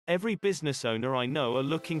Every business owner I know are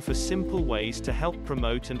looking for simple ways to help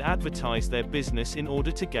promote and advertise their business in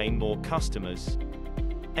order to gain more customers.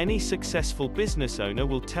 Any successful business owner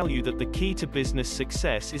will tell you that the key to business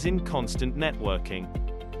success is in constant networking.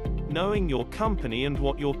 Knowing your company and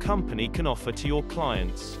what your company can offer to your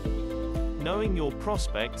clients. Knowing your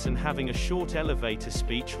prospects and having a short elevator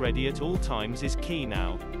speech ready at all times is key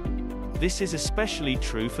now. This is especially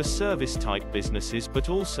true for service-type businesses but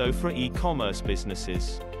also for e-commerce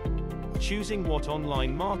businesses. Choosing what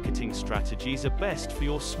online marketing strategies are best for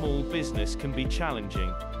your small business can be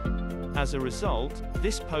challenging. As a result,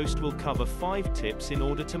 this post will cover 5 tips in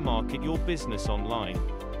order to market your business online.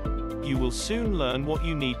 You will soon learn what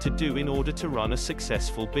you need to do in order to run a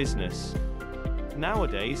successful business.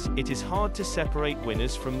 Nowadays, it is hard to separate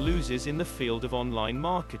winners from losers in the field of online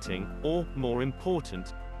marketing, or, more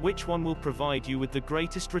important, which one will provide you with the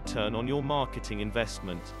greatest return on your marketing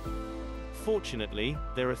investment. Fortunately,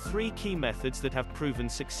 there are 3 key methods that have proven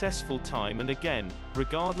successful time and again,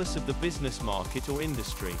 regardless of the business market or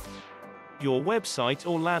industry. Your website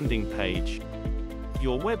or landing page.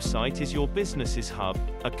 Your website is your business's hub,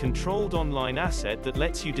 a controlled online asset that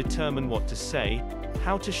lets you determine what to say,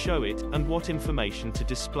 how to show it, and what information to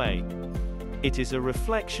display. It is a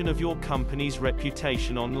reflection of your company's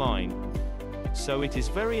reputation online. So it is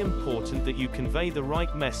very important that you convey the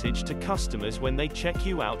right message to customers when they check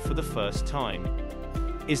you out for the first time.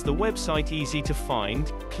 Is the website easy to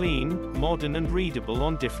find, clean, modern and readable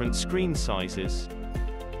on different screen sizes?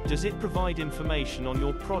 Does it provide information on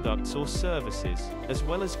your products or services, as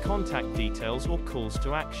well as contact details or calls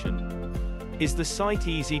to action? Is the site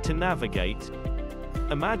easy to navigate?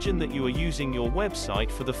 Imagine that you are using your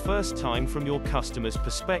website for the first time from your customer's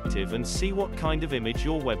perspective and see what kind of image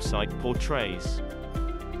your website portrays.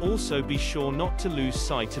 Also be sure not to lose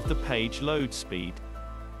sight of the page load speed.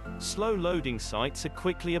 Slow loading sites are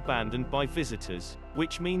quickly abandoned by visitors,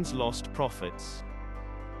 which means lost profits.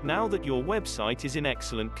 Now that your website is in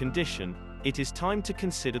excellent condition, it is time to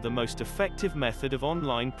consider the most effective method of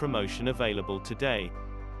online promotion available today.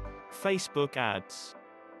 Facebook ads.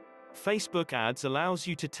 Facebook ads allows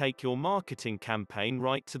you to take your marketing campaign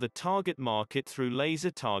right to the target market through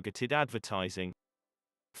laser-targeted advertising.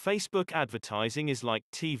 Facebook advertising is like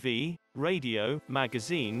TV, radio,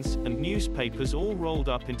 magazines, and newspapers all rolled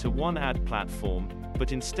up into one ad platform,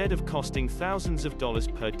 but instead of costing thousands of dollars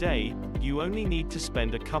per day, you only need to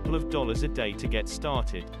spend a couple of dollars a day to get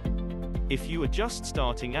started. If you are just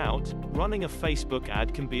starting out, running a Facebook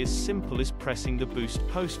ad can be as simple as pressing the Boost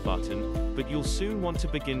Post button, but you'll soon want to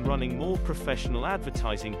begin running more professional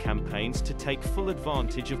advertising campaigns to take full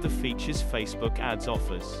advantage of the features Facebook ads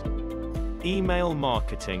offers. Email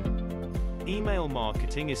marketing. Email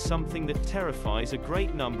marketing is something that terrifies a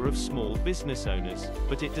great number of small business owners,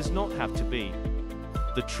 but it does not have to be.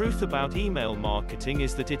 The truth about email marketing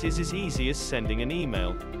is that it is as easy as sending an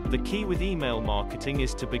email. The key with email marketing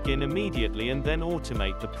is to begin immediately and then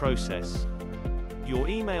automate the process. Your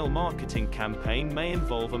email marketing campaign may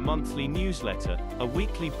involve a monthly newsletter, a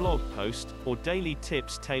weekly blog post, or daily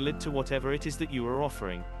tips tailored to whatever it is that you are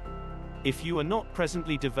offering. If you are not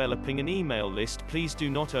presently developing an email list, please do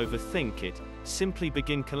not overthink it. Simply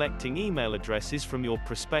begin collecting email addresses from your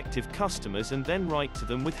prospective customers and then write to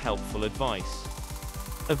them with helpful advice.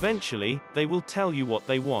 Eventually, they will tell you what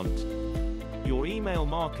they want. Your email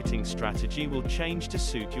marketing strategy will change to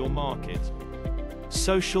suit your market.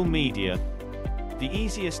 Social media. The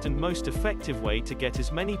easiest and most effective way to get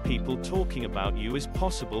as many people talking about you as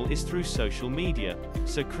possible is through social media,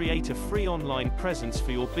 so create a free online presence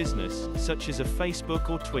for your business, such as a Facebook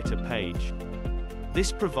or Twitter page.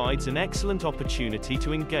 This provides an excellent opportunity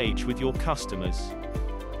to engage with your customers.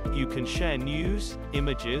 You can share news,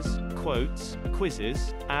 images, quotes,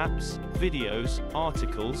 quizzes, apps, videos,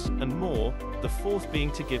 articles, and more, the fourth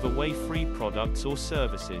being to give away free products or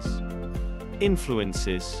services.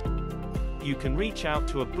 Influences. You can reach out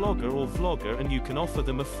to a blogger or vlogger and you can offer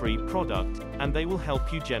them a free product, and they will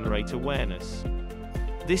help you generate awareness.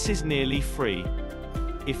 This is nearly free.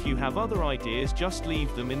 If you have other ideas, just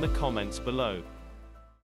leave them in the comments below.